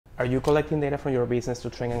Are you collecting data from your business to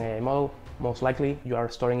train an AI model? Most likely, you are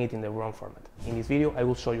storing it in the wrong format. In this video, I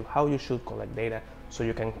will show you how you should collect data so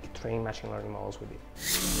you can train machine learning models with it.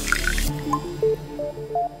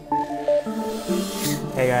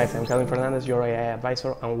 Hey guys, I'm Kelwin Fernandes, your AI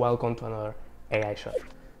advisor, and welcome to another AI shot.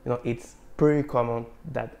 It's pretty common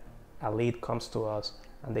that a lead comes to us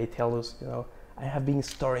and they tell us, I have been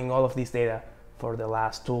storing all of this data for the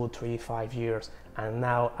last 2, 3, 5 years, and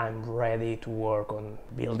now I'm ready to work on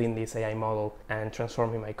building this AI model and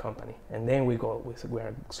transforming my company. And then we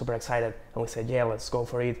are super excited and we say, yeah, let's go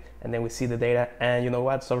for it. And then we see the data, and you know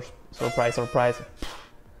what? Surprise, surprise,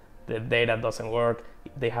 the data doesn't work.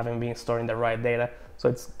 They haven't been storing the right data. So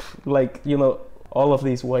it's like, all of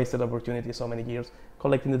these wasted opportunities, so many years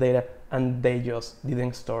collecting the data, and they just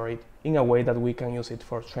didn't store it in a way that we can use it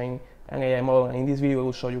for training an AI model. And in this video, I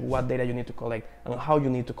will show you what data you need to collect and how you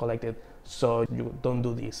need to collect it so you don't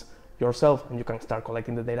do this yourself, and you can start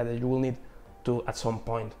collecting the data that you will need to, at some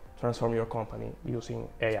point, transform your company using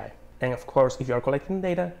AI. And of course, if you are collecting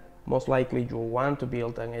data, most likely you want to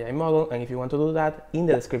build an AI model, and if you want to do that, in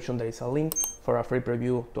the description there is a link for a free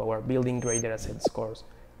preview to our Building Great Datasets course.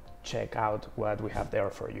 Check out what we have there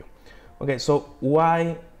for you. Okay, so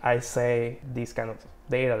why I say this kind of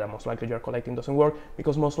data that most likely you're collecting doesn't work?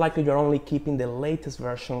 Because most likely you're only keeping the latest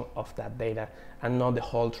version of that data and not the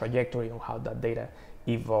whole trajectory on how that data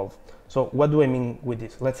evolved. So what do I mean with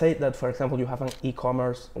this? Let's say that, for example, you have an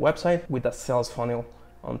e-commerce website with a sales funnel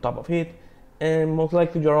on top of it, and most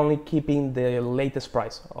likely you're only keeping the latest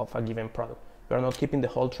price of a given product. You're not keeping the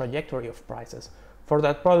whole trajectory of prices for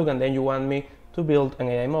that product, and then you want me to build an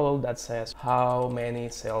AI model that says how many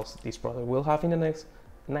sales this product will have in the next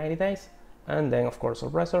 90 days. And then, of course,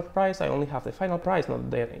 surprise, I only have the final price, not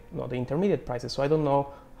the intermediate prices. So I don't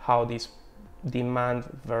know how this demand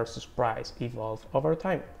versus price evolved over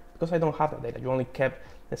time, because I don't have that data. You only kept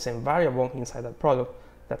the same variable inside that product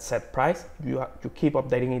that set price. You keep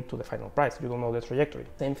updating it to the final price. You don't know the trajectory.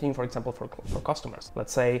 Same thing, for example, for customers.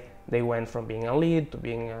 Let's say they went from being a lead to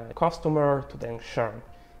being a customer to then churn.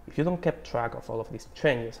 If you don't keep track of all of these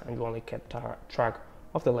changes and you only kept track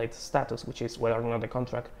of the latest status, which is whether or not the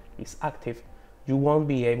contract is active, you won't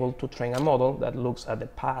be able to train a model that looks at the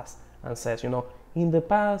past and says, in the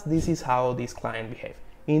past, this is how this client behaved.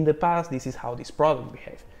 In the past, this is how this product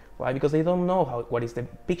behaved. Why? Because they don't know what is the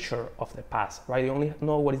picture of the past, right? They only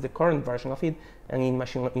know what is the current version of it. And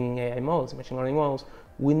in AI models, machine learning models,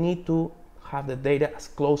 we need to have the data as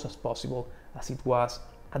close as possible as it was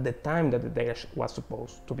at the time that the data was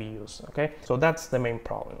supposed to be used, okay? So that's the main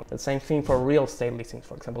problem. The same thing for real estate listings.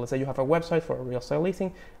 For example, let's say you have a website for a real estate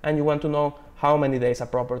listing and you want to know how many days a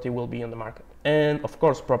property will be on the market. And of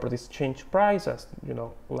course, properties change price as,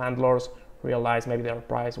 landlords realize maybe their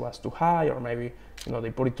price was too high, or maybe, they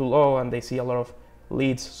put it too low and they see a lot of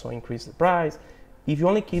leads, so increase the price. If you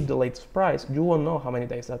only keep the latest price, you won't know how many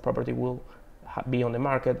days that property will be on the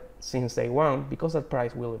market since day one, because that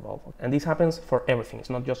price will evolve. And this happens for everything. It's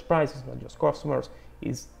not just price, it's not just customers,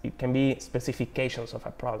 it can be specifications of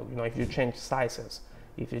a product. If you change sizes,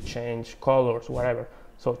 if you change colors, whatever.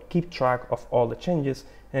 So keep track of all the changes,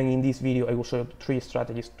 and in this video I will show you 3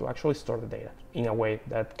 strategies to actually store the data in a way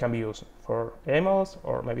that can be used for AI models,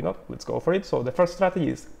 or maybe not. Let's go for it. So the first strategy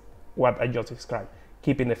is what I just described,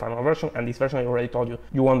 keeping the final version. And this version, I already told you,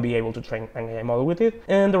 you won't be able to train an AI model with it.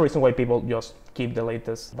 And the reason why people just keep the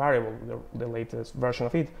latest variable, the latest version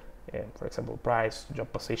of it, for example, price,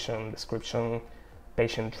 job position, description,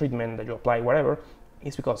 patient treatment that you apply, whatever,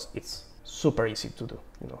 is because it's super easy to do.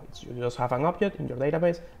 You just have an object in your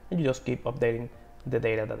database and you just keep updating the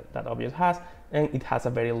data that object has, and it has a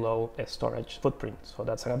very low storage footprint. So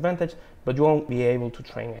that's an advantage, but you won't be able to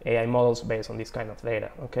train AI models based on this kind of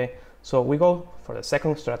data, okay? So we go for the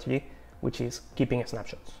second strategy, which is keeping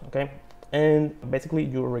snapshots, okay? And basically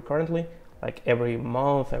you recurrently, like every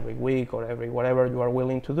month, every week, or every whatever you are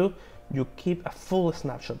willing to do, you keep a full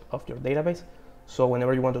snapshot of your database. So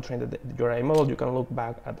whenever you want to train your AI model, you can look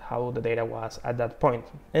back at how the data was at that point.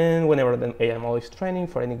 And whenever the AI model is training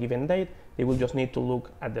for any given date, they will just need to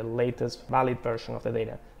look at the latest valid version of the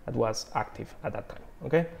data that was active at that time,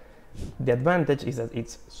 okay? The advantage is that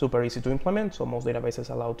it's super easy to implement, so most databases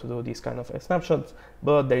allow to do this kind of snapshots,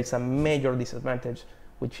 but there is a major disadvantage,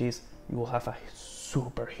 which is you will have a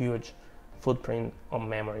super huge footprint on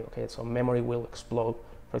memory, okay? So memory will explode.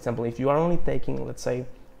 For example, if you are only taking, let's say,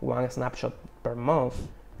 1 snapshot per month,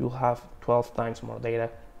 you'll have 12 times more data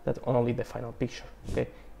than only the final picture, okay?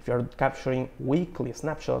 If you're capturing weekly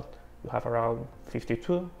snapshot, you have around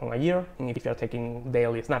 52 on a year. And if you're taking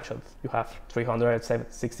daily snapshots, you have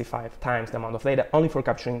 365 times the amount of data only for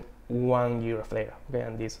capturing 1 year of data, okay?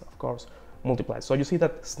 And this, of course, multiplied. So you see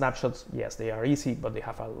that snapshots, yes, they are easy, but they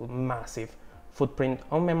have a massive footprint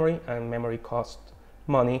on memory, and memory costs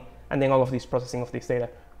money, and then all of this processing of this data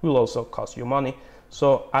will also cost you money.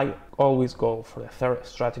 So I always go for the third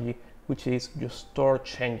strategy, which is you store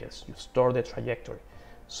changes, you store the trajectory.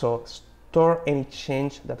 So store any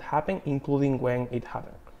change that happened, including when it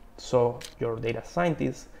happened. So your data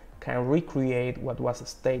scientists can recreate what was the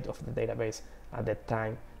state of the database at the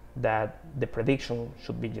time that the prediction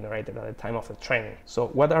should be generated, at the time of the training. So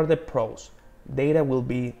what are the pros? Data will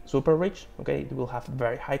be super rich, okay? It will have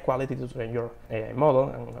very high quality to train your AI model,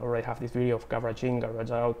 and I already have this video of garbage in,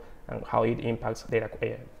 garbage out, and how it impacts data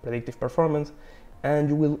predictive performance. And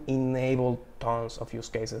you will enable tons of use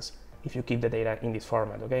cases if you keep the data in this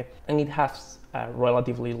format, okay? And it has a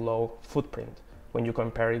relatively low footprint when you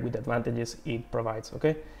compare it with the advantages it provides,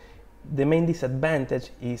 okay? The main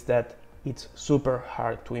disadvantage is that it's super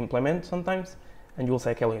hard to implement sometimes, and you will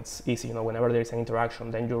say, Kelly, it's easy, you know, whenever there is an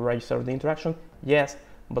interaction, then you register the interaction. Yes,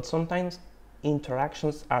 but sometimes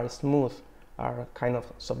interactions are smooth, are kind of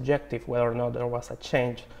subjective, whether or not there was a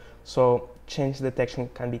change. So change detection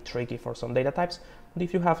can be tricky for some data types, but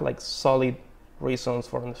if you have like solid reasons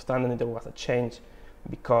for understanding that there was a change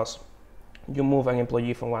because you move an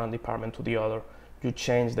employee from one department to the other, you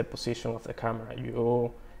change the position of the camera,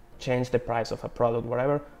 you change the price of a product,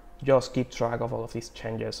 whatever, just keep track of all of these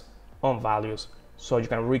changes on values so you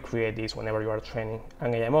can recreate this whenever you are training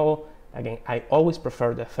an AI model. Again, I always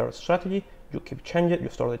prefer the third strategy. You keep changing, you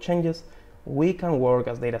store the changes. We can work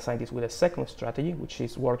as data scientists with a second strategy, which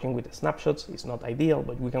is working with the snapshots. It's not ideal,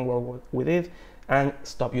 but we can work with it and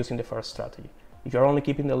stop using the first strategy. If you're only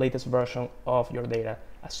keeping the latest version of your data,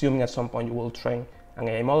 assuming at some point you will train an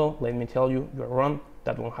AI model, let me tell you, you're wrong.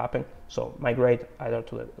 That won't happen. So migrate either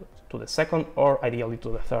to the second or ideally to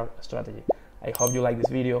the third strategy. I hope you like this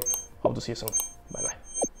video. Hope to see you soon. Bye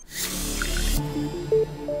bye.